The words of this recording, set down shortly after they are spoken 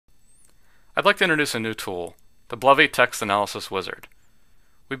I'd like to introduce a new tool, the bleve Text Analysis Wizard.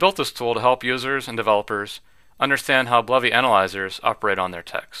 We built this tool to help users and developers understand how bleve analyzers operate on their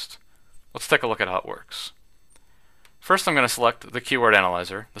text. Let's take a look at how it works. First, I'm going to select the keyword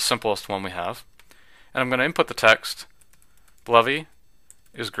analyzer, the simplest one we have, and I'm going to input the text, bleve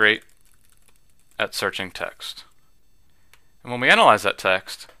is great at searching text. And when we analyze that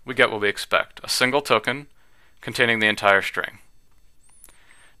text, we get what we expect, a single token containing the entire string.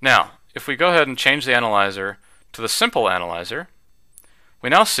 Now, if we go ahead and change the analyzer to the simple analyzer, we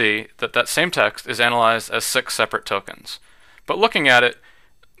now see that that same text is analyzed as 6 separate tokens. But looking at it,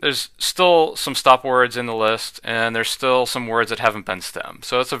 there's still some stop words in the list, and there's still some words that haven't been stemmed.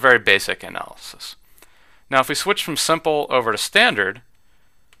 So it's a very basic analysis. Now, if we switch from simple over to standard,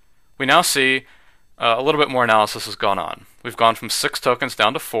 we now see a little bit more analysis has gone on. We've gone from 6 tokens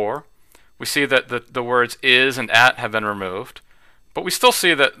down to 4. We see that the words is and at have been removed, but we still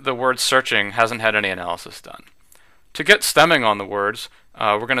see that the word searching hasn't had any analysis done. To get stemming on the words,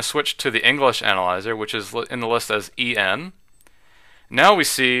 we're going to switch to the English analyzer, which is in the list as en. Now we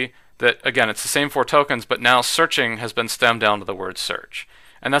see that, again, it's the same 4 tokens, but now searching has been stemmed down to the word search.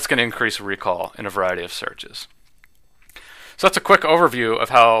 And that's going to increase recall in a variety of searches. So that's a quick overview of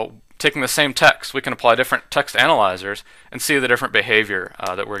how, taking the same text, we can apply different text analyzers and see the different behavior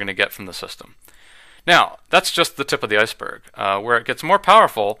that we're going to get from the system. Now, that's just the tip of the iceberg. Where it gets more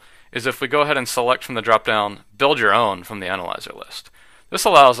powerful is if we go ahead and select from the drop-down Build Your Own from the analyzer list. This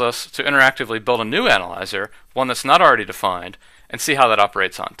allows us to interactively build a new analyzer, one that's not already defined, and see how that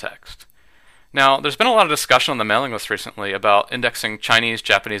operates on text. Now, there's been a lot of discussion on the mailing list recently about indexing Chinese,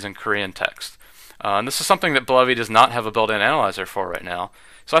 Japanese, and Korean text. And this is something that bleve does not have a built-in analyzer for right now.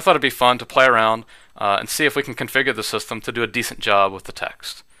 So I thought it'd be fun to play around and see if we can configure the system to do a decent job with the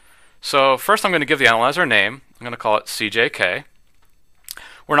text. So first I'm going to give the analyzer a name. I'm going to call it CJK.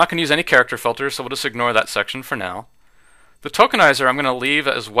 We're not going to use any character filters, so we'll just ignore that section for now. The tokenizer I'm going to leave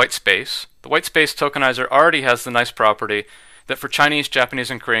as white space. The white space tokenizer already has the nice property that for Chinese,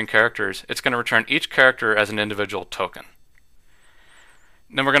 Japanese, and Korean characters, it's going to return each character as an individual token.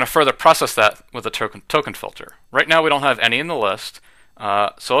 Then we're going to further process that with a token filter. Right now we don't have any in the list,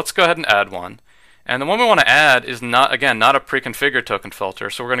 so let's go ahead and add one. And the one we want to add is not a pre-configured token filter,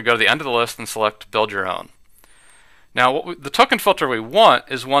 so we're going to go to the end of the list and select Build Your Own. Now, the token filter we want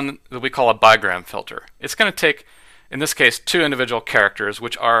is one that we call a bigram filter. It's going to take, in this case, 2 individual characters,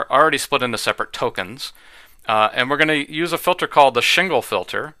 which are already split into separate tokens, and we're going to use a filter called the shingle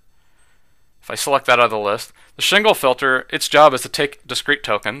filter. If I select that out of the list, the shingle filter, its job is to take discrete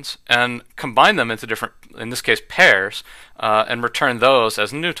tokens and combine them into different, in this case, pairs, and return those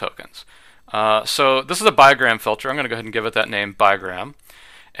as new tokens. So this is a bigram filter. I'm going to go ahead and give it that name, bigram.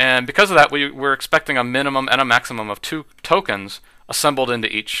 And because of that, we're expecting a minimum and a maximum of 2 tokens assembled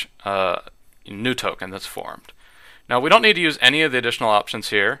into each new token that's formed. Now, we don't need to use any of the additional options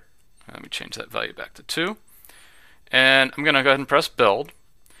here. Let me change that value back to 2. And I'm going to go ahead and press Build.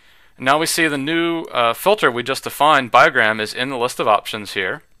 And now we see the new filter we just defined, bigram, is in the list of options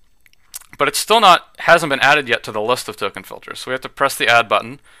here. But it's still hasn't been added yet to the list of token filters. So we have to press the Add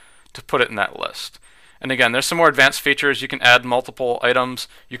button to put it in that list. And again, there's some more advanced features. You can add multiple items.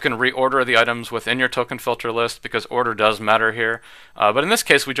 You can reorder the items within your token filter list because order does matter here. But in this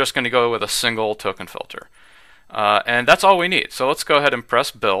case, we're just going to go with a single token filter. And that's all we need. So let's go ahead and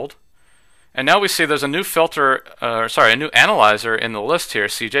press Build. And now we see there's a new filter, a new analyzer in the list here,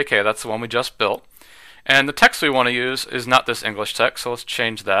 CJK. That's the one we just built. And the text we want to use is not this English text, so let's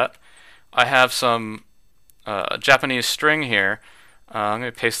change that. I have some Japanese string here. I'm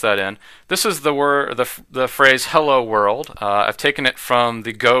going to paste that in. This is the phrase "Hello World." I've taken it from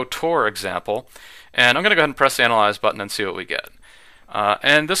the Go Tour example, and I'm going to go ahead and press the Analyze button and see what we get.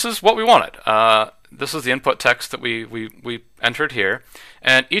 And this is what we wanted. This is the input text that we entered here,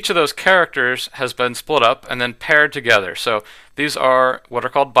 and each of those characters has been split up and then paired together. So these are what are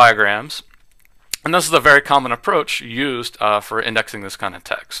called bigrams, and this is a very common approach used for indexing this kind of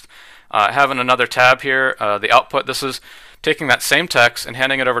text. I have in another tab here the output. This is taking that same text and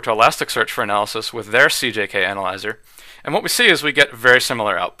handing it over to Elasticsearch for analysis with their CJK analyzer. And what we see is we get very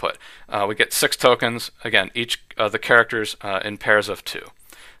similar output. We get 6 tokens, again, each of the characters in pairs of 2.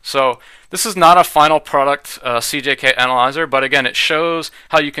 So this is not a final product CJK analyzer, but again, it shows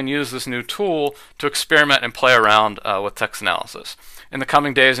how you can use this new tool to experiment and play around with text analysis. In the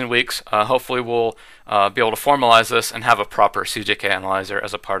coming days and weeks, hopefully we'll be able to formalize this and have a proper CJK analyzer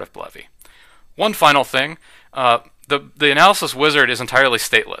as a part of bleve. One final thing, the analysis wizard is entirely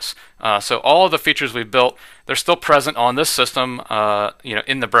stateless. So all of the features we built, they're still present on this system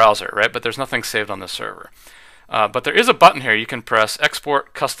in the browser, right? But there's nothing saved on the server. But there is a button here you can press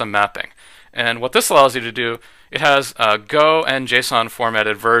Export Custom Mapping. And what this allows you to do, it has Go and JSON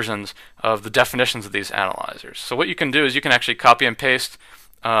formatted versions of the definitions of these analyzers. So what you can do is you can actually copy and paste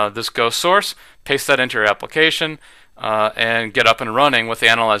this Go source, paste that into your application, and get up and running with the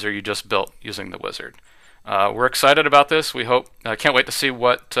analyzer you just built using the wizard. We're excited about this. We can't wait to see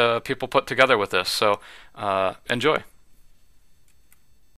what people put together with this. So enjoy.